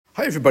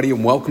Hi everybody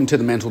and welcome to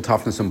the Mental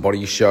Toughness and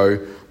Body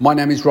Show. My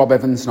name is Rob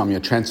Evans and I'm your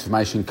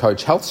transformation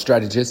coach, health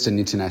strategist and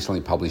internationally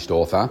published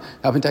author,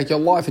 helping take your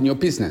life and your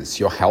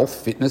business, your health,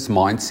 fitness,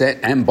 mindset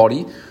and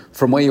body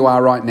from where you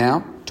are right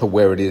now to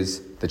where it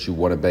is that you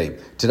want to be.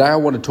 Today I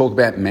want to talk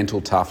about mental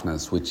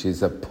toughness, which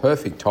is a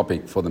perfect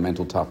topic for the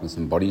Mental Toughness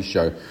and Body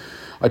Show.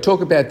 I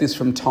talk about this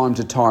from time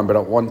to time, but I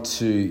want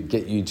to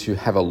get you to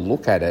have a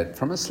look at it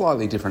from a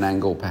slightly different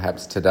angle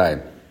perhaps today.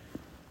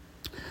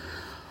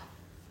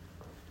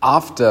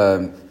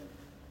 After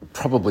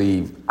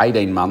probably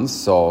 18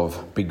 months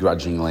of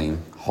begrudgingly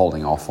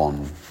holding off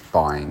on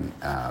buying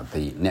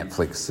the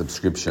Netflix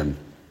subscription,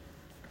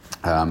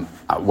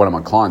 one of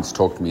my clients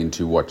talked me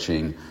into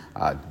watching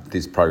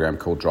this program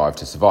called Drive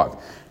to Survive.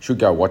 You should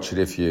go watch it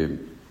if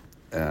you,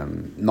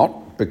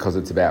 not because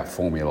it's about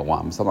Formula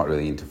One, so I'm not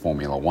really into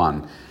Formula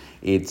One.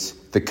 It's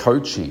the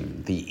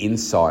coaching, the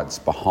insights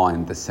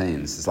behind the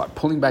scenes. It's like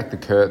pulling back the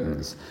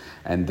curtains.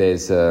 And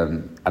there's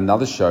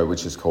another show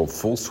which is called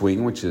Full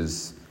Swing, which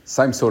is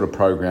same sort of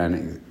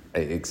program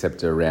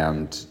except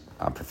around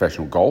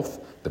professional golf,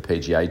 the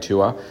PGA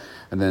Tour.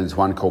 And then there's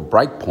one called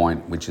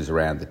Breakpoint, which is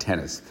around the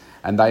tennis.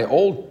 And they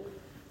all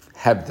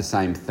have the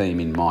same theme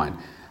in mind.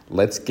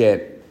 Let's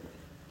get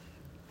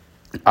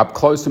up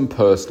close and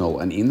personal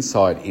and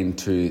insight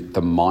into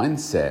the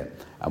mindset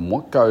and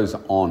what goes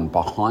on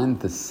behind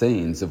the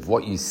scenes of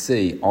what you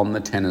see on the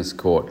tennis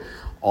court,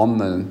 on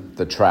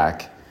the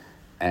track,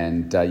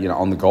 and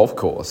on the golf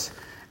course.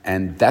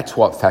 And that's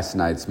what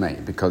fascinates me,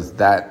 because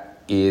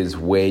that is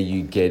where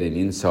you get an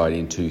insight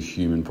into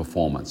human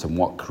performance and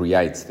what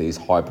creates these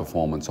high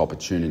performance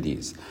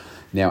opportunities.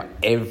 Now,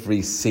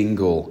 every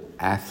single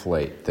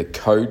athlete, the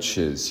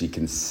coaches, you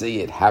can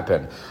see it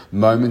happen.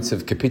 Moments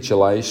of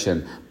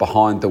capitulation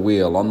behind the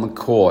wheel, on the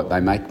court, they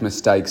make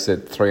mistakes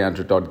at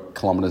 300 odd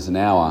kilometres an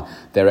hour,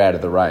 they're out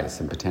of the race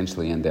and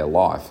potentially end their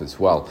life as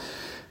well.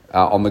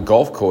 On the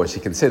golf course,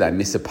 you can see they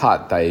miss a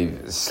putt, they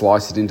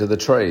slice it into the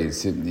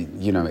trees.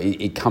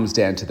 It comes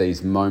down to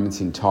these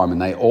moments in time,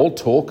 and they all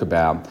talk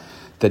about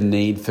the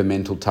need for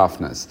mental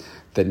toughness,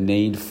 the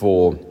need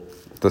for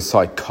the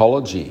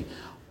psychology.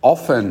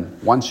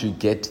 Often, once you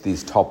get to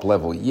this top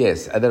level,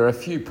 yes, there are a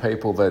few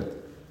people that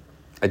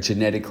are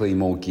genetically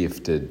more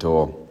gifted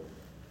or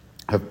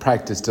have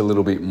practiced a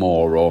little bit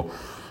more or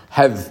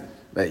have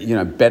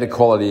better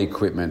quality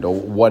equipment or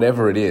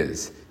whatever it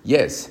is.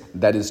 Yes,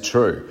 that is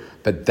true,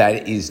 but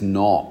that is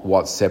not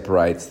what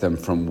separates them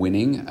from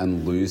winning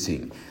and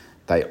losing.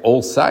 They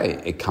all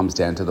say it comes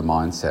down to the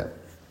mindset.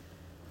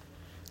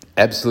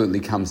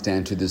 Absolutely comes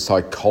down to the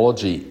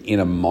psychology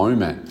in a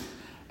moment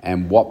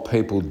and what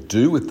people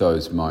do with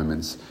those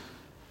moments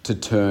to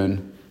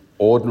turn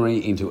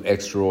ordinary into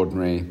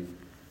extraordinary,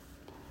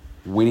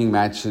 winning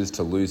matches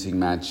to losing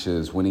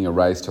matches, winning a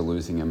race to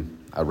losing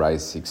a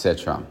race,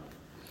 etc.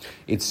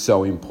 It's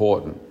so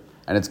important.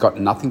 And it's got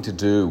nothing to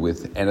do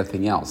with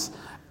anything else.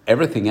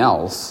 Everything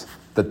else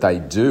that they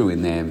do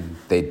in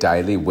their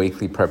daily,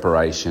 weekly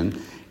preparation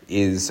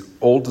is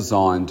all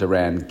designed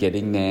around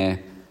getting the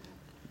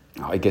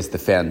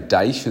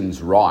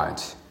foundations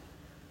right.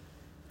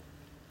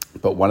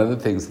 But one of the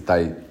things that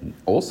they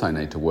also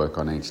need to work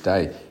on each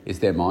day is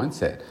their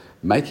mindset,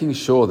 making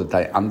sure that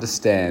they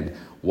understand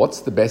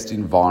what's the best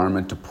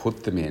environment to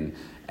put them in.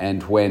 And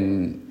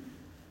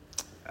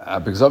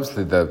because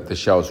obviously the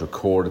show is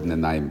recorded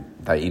and then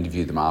they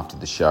interview them after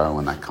the show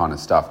and that kind of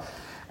stuff.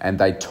 And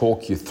they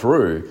talk you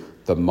through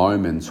the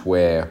moments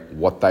where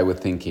what they were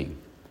thinking.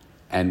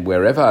 And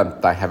wherever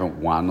they haven't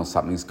won or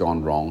something's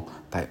gone wrong,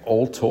 they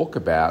all talk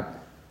about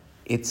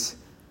it's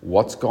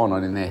what's gone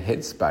on in their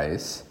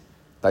headspace.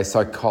 They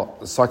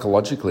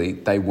psychologically,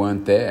 they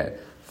weren't there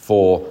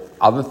for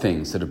other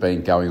things that have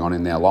been going on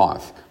in their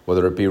life,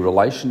 whether it be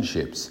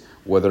relationships,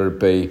 whether it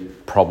be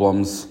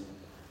problems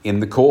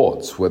in the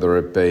courts, whether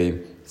it be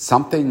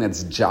something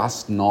that's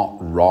just not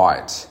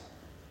right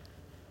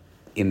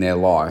in their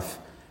life,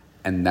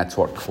 and that's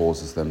what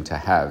causes them to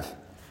have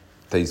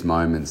these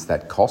moments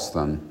that cost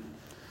them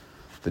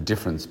the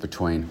difference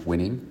between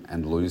winning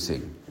and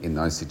losing in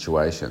those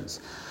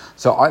situations.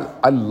 So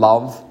I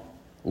love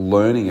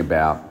learning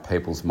about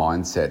people's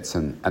mindsets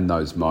and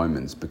those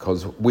moments,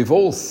 because we've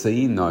all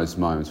seen those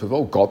moments. We've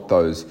all got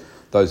those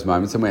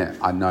moments, and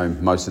I know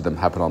most of them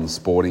happen on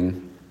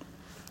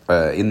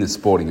in the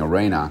sporting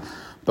arena,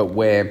 but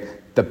where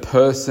the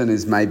person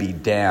is maybe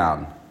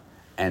down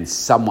and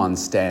someone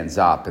stands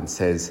up and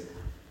says,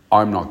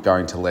 I'm not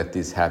going to let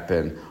this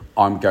happen.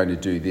 I'm going to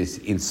do this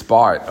in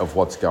spite of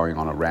what's going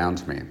on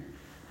around me.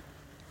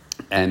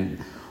 And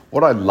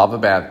what I love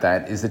about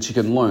that is that you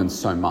can learn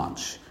so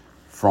much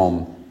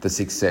from the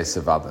success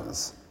of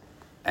others.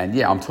 And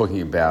yeah, I'm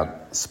talking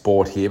about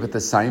sport here, but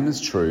the same is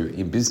true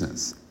in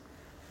business.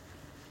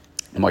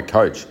 My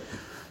coach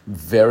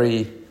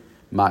very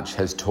much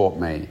has taught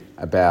me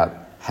about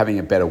having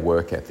a better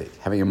work ethic,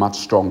 having a much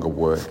stronger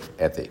work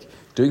ethic,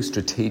 doing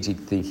strategic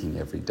thinking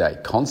every day,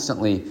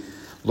 constantly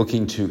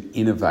looking to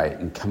innovate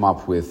and come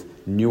up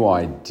with new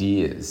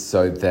ideas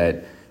so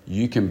that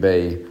you can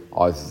be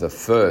either the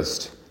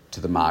first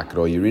to the market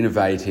or you're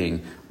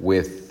innovating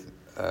with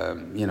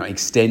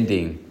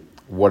extending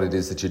what it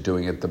is that you're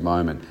doing at the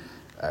moment.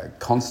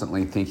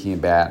 Constantly thinking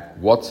about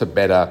what's a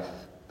better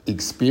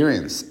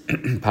experience,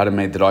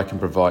 that I can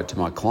provide to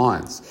my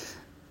clients.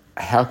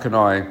 How can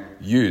I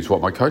use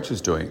what my coach is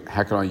doing?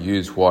 How can I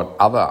use what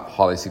other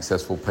highly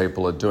successful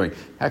people are doing?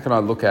 How can I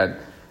look at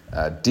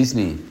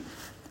Disney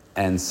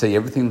and see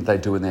everything that they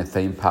do in their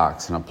theme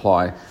parks and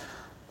apply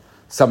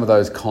some of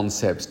those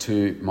concepts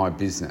to my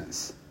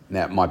business?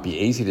 Now, it might be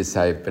easy to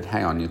say, but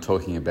hang on, you're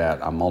talking about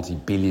a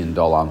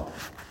multi-billion-dollar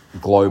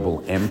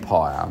global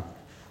empire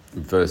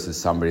versus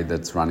somebody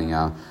that's running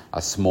a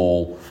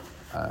small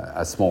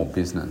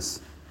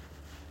business.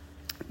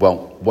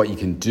 Well, what you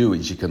can do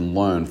is you can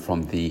learn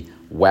from the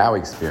wow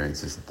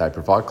experiences that they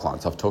provide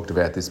clients. I've talked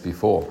about this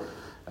before.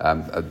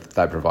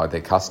 They provide their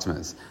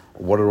customers.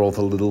 What are all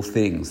the little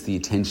things, the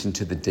attention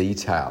to the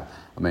detail?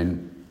 I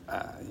mean,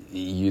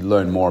 you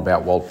learn more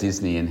about Walt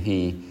Disney, and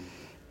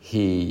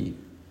he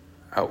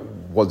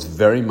was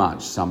very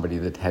much somebody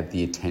that had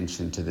the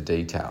attention to the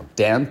detail,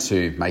 down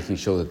to making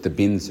sure that the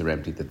bins are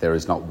empty, that there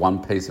is not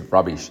one piece of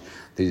rubbish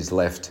that is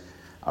left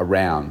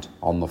around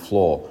on the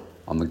floor,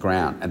 on the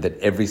ground, and that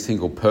every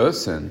single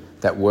person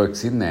that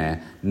works in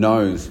there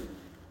knows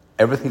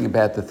everything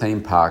about the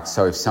theme park,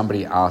 so if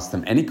somebody asks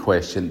them any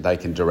question, they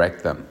can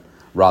direct them,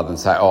 rather than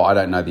say, I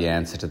don't know the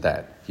answer to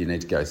that, you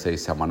need to go see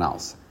someone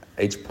else.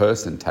 Each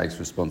person takes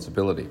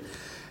responsibility.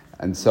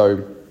 And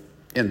so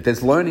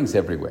there's learnings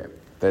everywhere,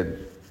 that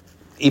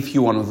if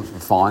you want to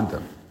find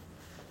them.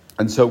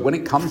 And so when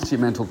it comes to your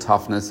mental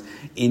toughness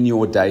in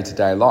your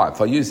day-to-day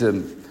life, I use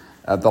the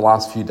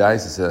last few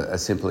days as a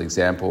simple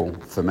example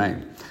for me.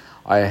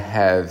 I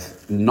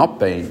have not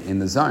been in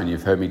the zone.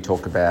 You've heard me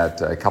talk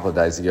about a couple of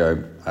days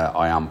ago,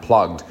 I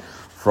unplugged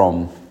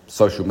from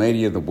social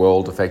media, the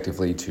world,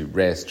 effectively, to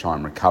rest, try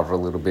and recover a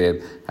little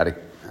bit. Had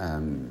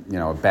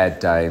a bad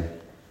day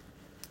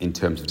in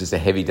terms of just a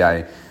heavy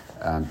day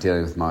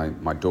dealing with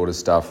my daughter's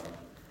stuff.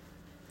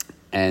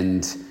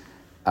 And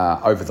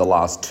over the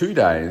last 2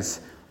 days,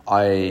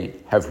 I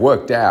have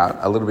worked out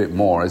a little bit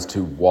more as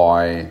to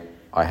why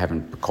I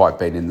haven't quite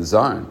been in the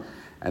zone.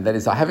 And that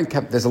is,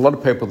 there's a lot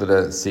of people that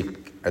are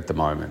sick at the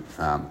moment,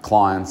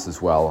 clients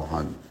as well.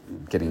 I'm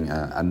getting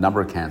a number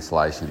of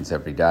cancellations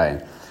every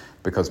day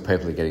because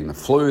people are getting the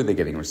flu, they're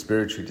getting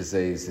respiratory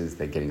diseases,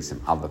 they're getting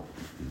some other,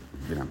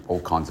 all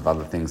kinds of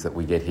other things that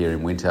we get here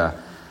in winter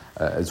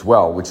as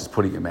well, which is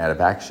putting them out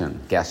of action.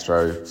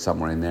 Gastro,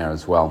 somewhere in there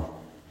as well.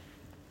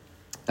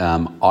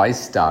 I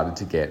started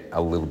to get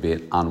a little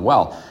bit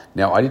unwell.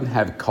 Now, I didn't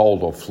have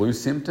cold or flu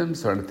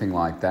symptoms or anything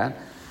like that,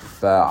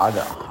 but I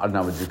don't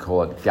know what you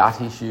call it,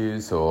 gut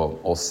issues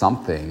or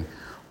something,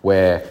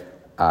 where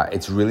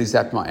it's really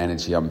zapped my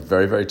energy. I'm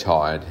very, very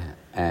tired,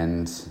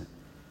 and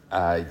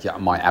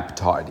my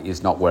appetite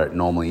is not where it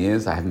normally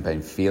is. I haven't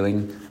been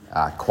feeling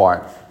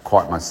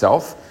quite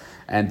myself,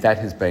 and that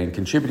has been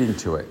contributing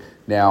to it.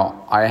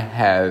 Now, I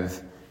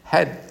have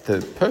had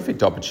the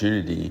perfect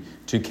opportunity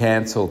to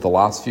cancel the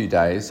last few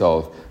days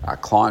of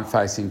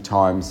client-facing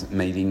times,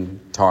 meeting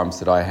times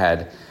that I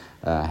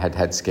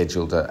had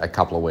scheduled a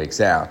couple of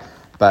weeks out.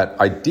 But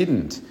I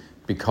didn't,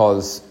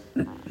 because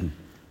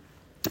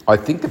I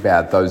think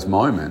about those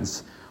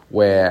moments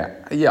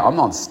where, I'm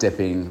not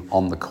stepping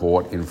on the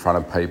court in front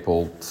of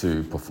people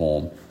to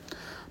perform.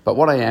 But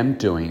what I am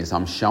doing is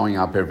I'm showing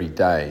up every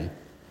day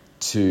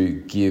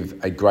to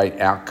give a great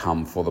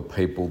outcome for the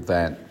people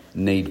that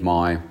need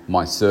my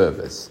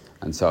service.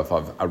 And so if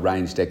I've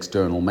arranged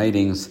external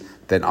meetings,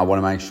 then I want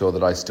to make sure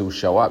that I still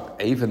show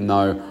up, even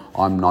though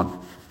I'm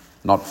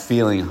not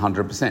feeling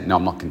 100%. Now,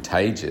 I'm not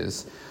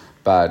contagious,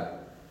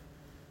 but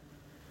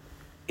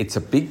it's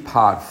a big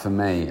part for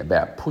me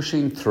about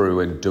pushing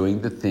through and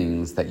doing the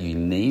things that you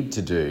need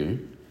to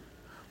do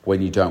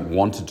when you don't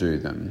want to do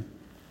them.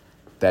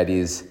 That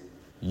is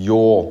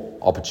your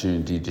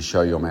opportunity to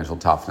show your mental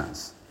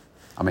toughness.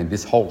 I mean,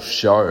 this whole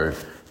show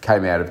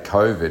came out of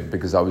COVID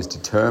because I was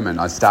determined.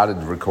 I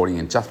started recording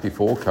it just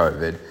before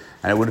COVID,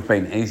 and it would have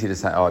been easy to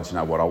say, do you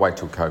know what, I'll wait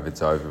till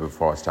COVID's over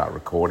before I start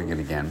recording it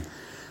again.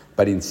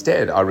 But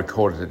instead, I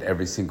recorded it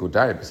every single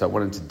day because I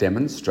wanted to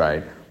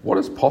demonstrate what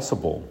is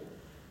possible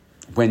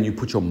when you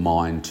put your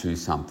mind to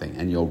something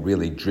and you're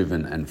really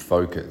driven and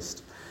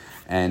focused.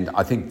 And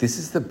I think this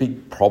is the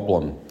big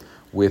problem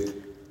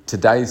with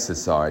today's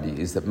society,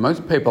 is that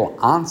most people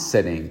aren't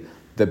setting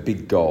the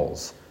big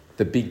goals,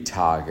 the big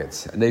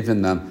targets, and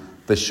even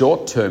the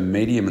short-term,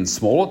 medium and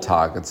smaller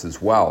targets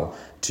as well,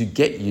 to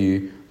get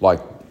you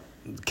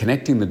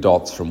connecting the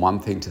dots from one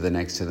thing to the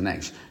next to the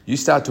next. You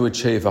start to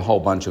achieve a whole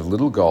bunch of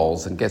little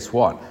goals, and guess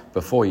what?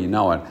 Before you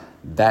know it,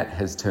 that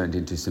has turned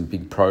into some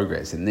big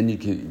progress, and then you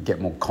can get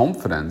more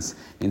confidence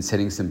in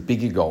setting some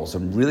bigger goals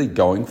and really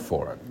going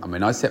for it. I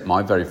mean, I set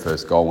my very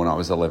first goal when I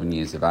was 11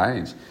 years of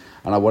age,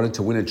 and I wanted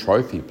to win a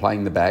trophy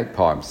playing the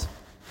bagpipes.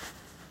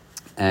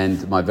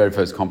 And my very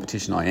first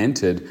competition I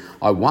entered,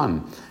 I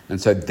won. And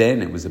so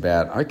then it was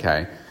about,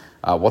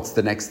 what's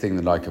the next thing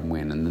that I can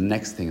win? And the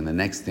next thing, and the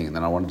next thing. And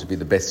then I wanted to be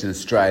the best in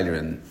Australia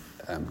and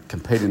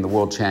compete in the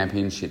World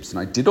Championships. And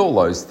I did all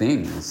those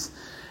things.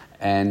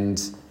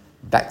 And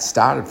that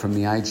started from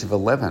the age of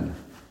 11.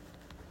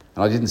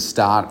 And I didn't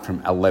start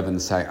from 11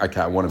 saying,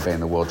 okay, I want to be in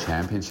the World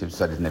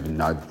Championships. I didn't even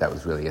know that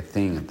was really a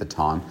thing at the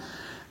time.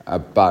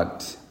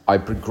 But I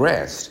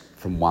progressed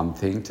from one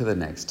thing to the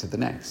next to the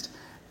next.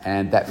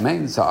 And that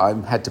means I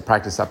had to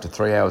practice up to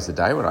 3 hours a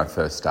day when I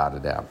first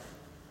started out.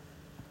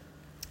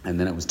 And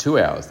then it was 2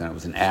 hours, then it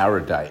was an hour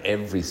a day.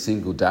 Every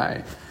single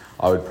day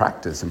I would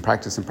practice and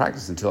practice and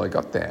practice until I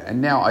got there. And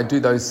now I do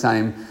those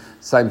same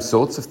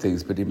sorts of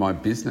things, but in my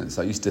business.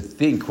 I used to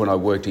think when I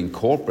worked in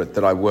corporate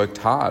that I worked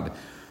hard,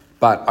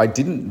 but I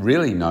didn't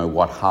really know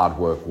what hard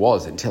work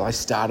was until I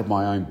started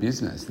my own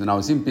business. Then I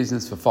was in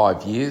business for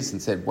 5 years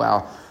and said,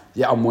 wow,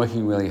 yeah, I'm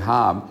working really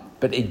hard.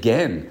 But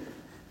again,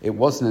 it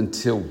wasn't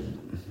until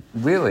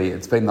really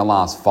it's been the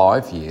last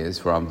 5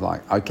 years where I'm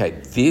like, okay,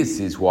 this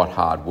is what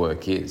hard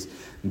work is.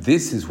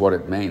 This is what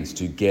it means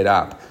to get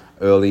up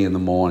early in the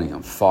morning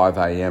at 5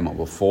 a.m. or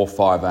before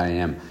 5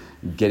 a.m.,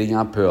 getting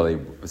up early,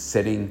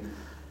 setting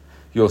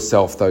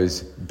yourself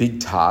those big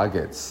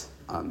targets.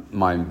 I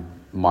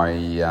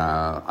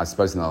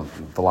suppose in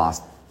the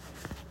last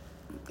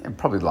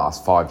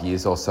 5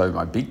 years or so,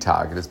 my big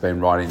target has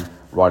been writing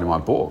my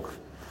book.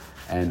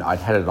 And I'd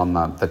had it on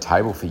the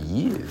table for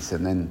years.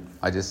 And then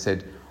I just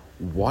said,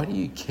 why do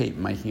you keep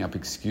making up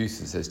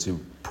excuses as to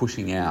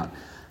pushing out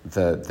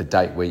the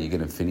date where you're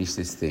going to finish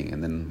this thing?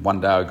 And then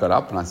one day I got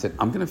up and I said,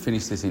 I'm going to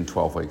finish this in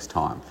 12 weeks'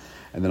 time.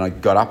 And then I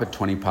got up at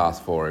 20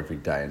 past 4 every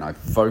day and I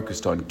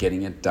focused on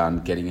getting it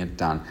done,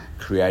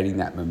 creating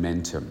that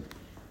momentum.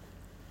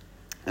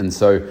 And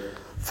so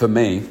for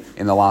me,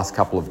 in the last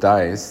couple of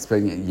days, it's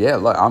been,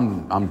 look,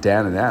 I'm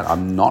down and out.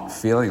 I'm not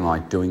feeling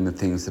like doing the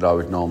things that I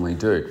would normally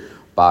do.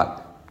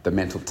 But the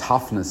mental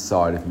toughness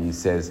side of me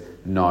says,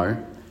 no,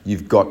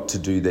 you've got to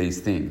do these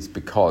things,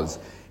 because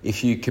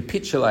if you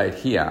capitulate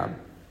here,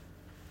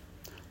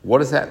 what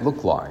does that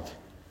look like?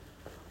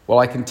 Well,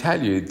 I can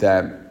tell you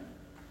that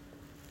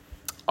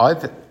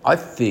I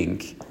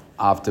think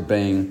after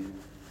being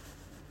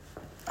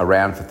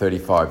around for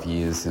 35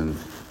 years and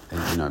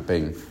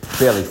being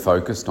fairly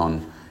focused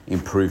on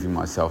improving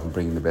myself and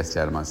bringing the best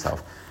out of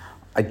myself,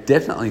 I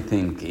definitely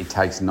think it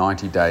takes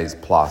 90 days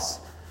plus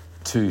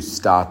to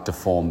start to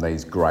form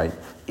these great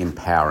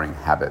empowering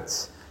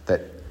habits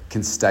that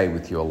can stay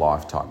with you a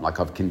lifetime. Like,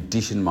 I've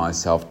conditioned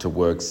myself to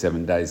work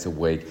 7 days a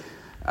week,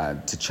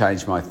 to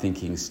change my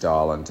thinking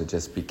style and to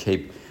just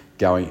keep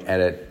going at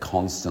it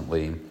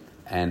constantly.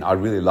 And I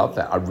really love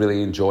that. I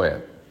really enjoy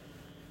it.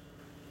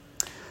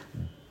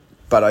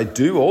 But I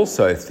do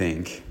also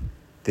think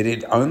that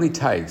it only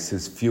takes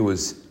as few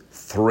as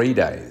 3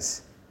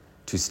 days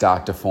to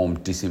start to form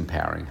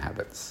disempowering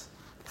habits.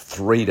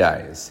 3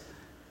 days.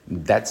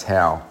 That's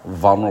how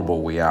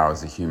vulnerable we are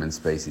as a human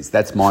species.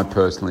 That's my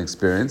personal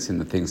experience in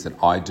the things that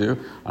I do.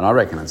 And I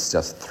reckon it's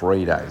just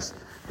 3 days.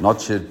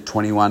 Not your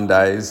 21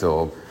 days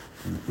or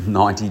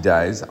 90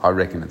 days. I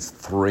reckon it's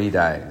 3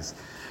 days.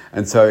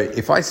 And so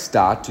if I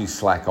start to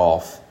slack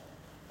off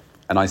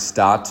and I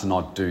start to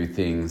not do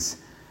things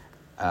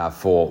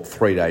for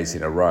 3 days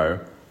in a row,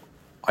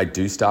 I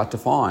do start to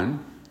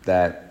find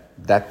that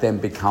then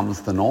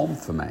becomes the norm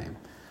for me.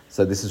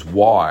 So this is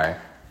why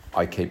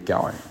I keep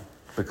going,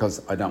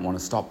 because I don't want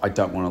to stop. I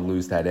don't want to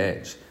lose that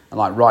edge. And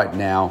like right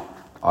now,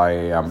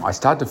 I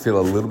started to feel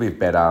a little bit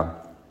better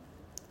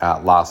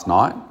last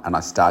night, and I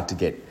start to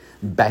get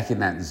back in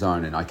that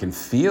zone, and I can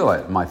feel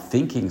it, my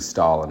thinking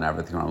style and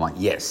everything. I'm like,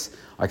 yes,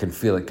 I can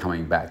feel it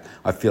coming back.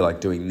 I feel like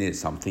doing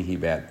this. I'm thinking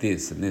about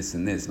this and this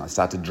and this. And I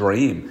start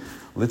to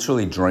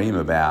literally dream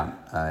about,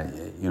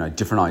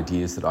 different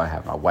ideas that I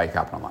have. And I wake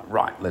up and I'm like,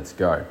 right, let's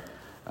go.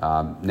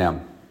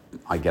 Now,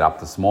 I get up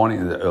this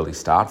morning, the early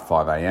start,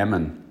 5 a.m.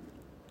 and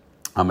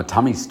my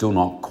tummy's still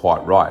not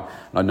quite right.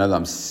 And I know that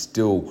I'm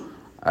still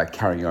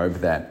carrying over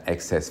that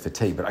excess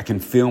fatigue, but I can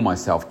feel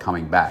myself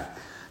coming back.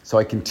 So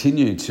I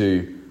continue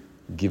to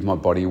give my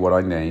body what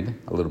I need,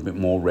 a little bit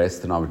more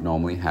rest than I would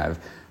normally have,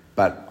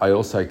 but I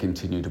also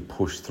continue to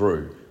push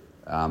through.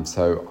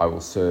 So I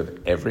will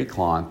serve every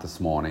client this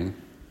morning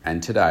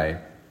and today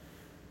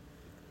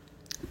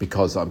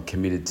because I'm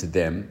committed to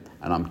them,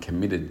 and I'm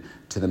committed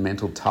to the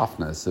mental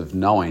toughness of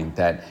knowing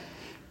that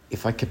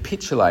if I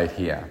capitulate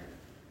here,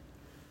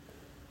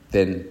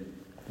 then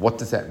what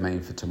does that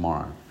mean for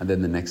tomorrow? And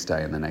then the next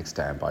day and the next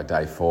day. And by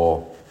day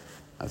 4,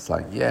 it's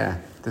like, yeah,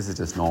 this is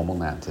just normal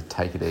now, to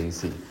take it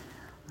easy.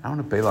 I don't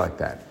want to be like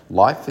that.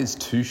 Life is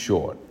too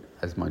short,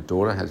 as my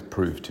daughter has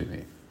proved to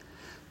me.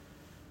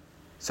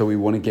 So we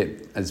want to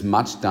get as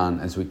much done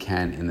as we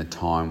can in the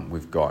time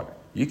we've got.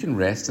 You can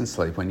rest and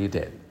sleep when you're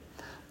dead.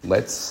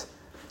 Let's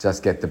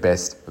just get the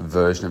best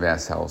version of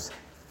ourselves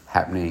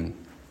happening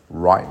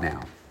right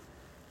now.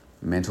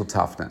 Mental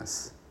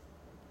toughness.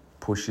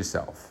 Push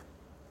yourself.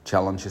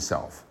 Challenge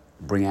yourself.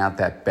 Bring out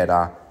that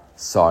better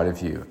side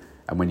of you.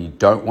 And when you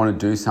don't want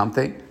to do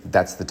something,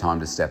 that's the time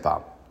to step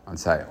up and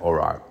say, all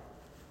right,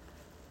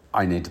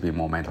 I need to be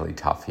more mentally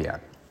tough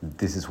here.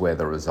 This is where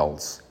the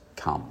results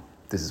come.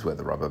 this is where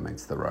the rubber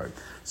meets the road.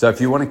 So if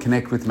you want to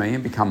connect with me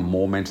and become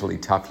more mentally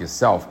tough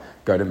yourself,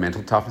 go to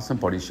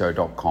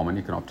mentaltoughnessandbodyshow.com and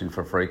you can opt in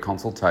for a free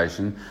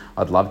consultation.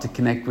 I'd love to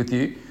connect with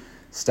you.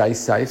 Stay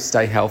safe,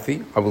 stay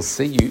healthy. I will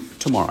see you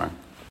tomorrow.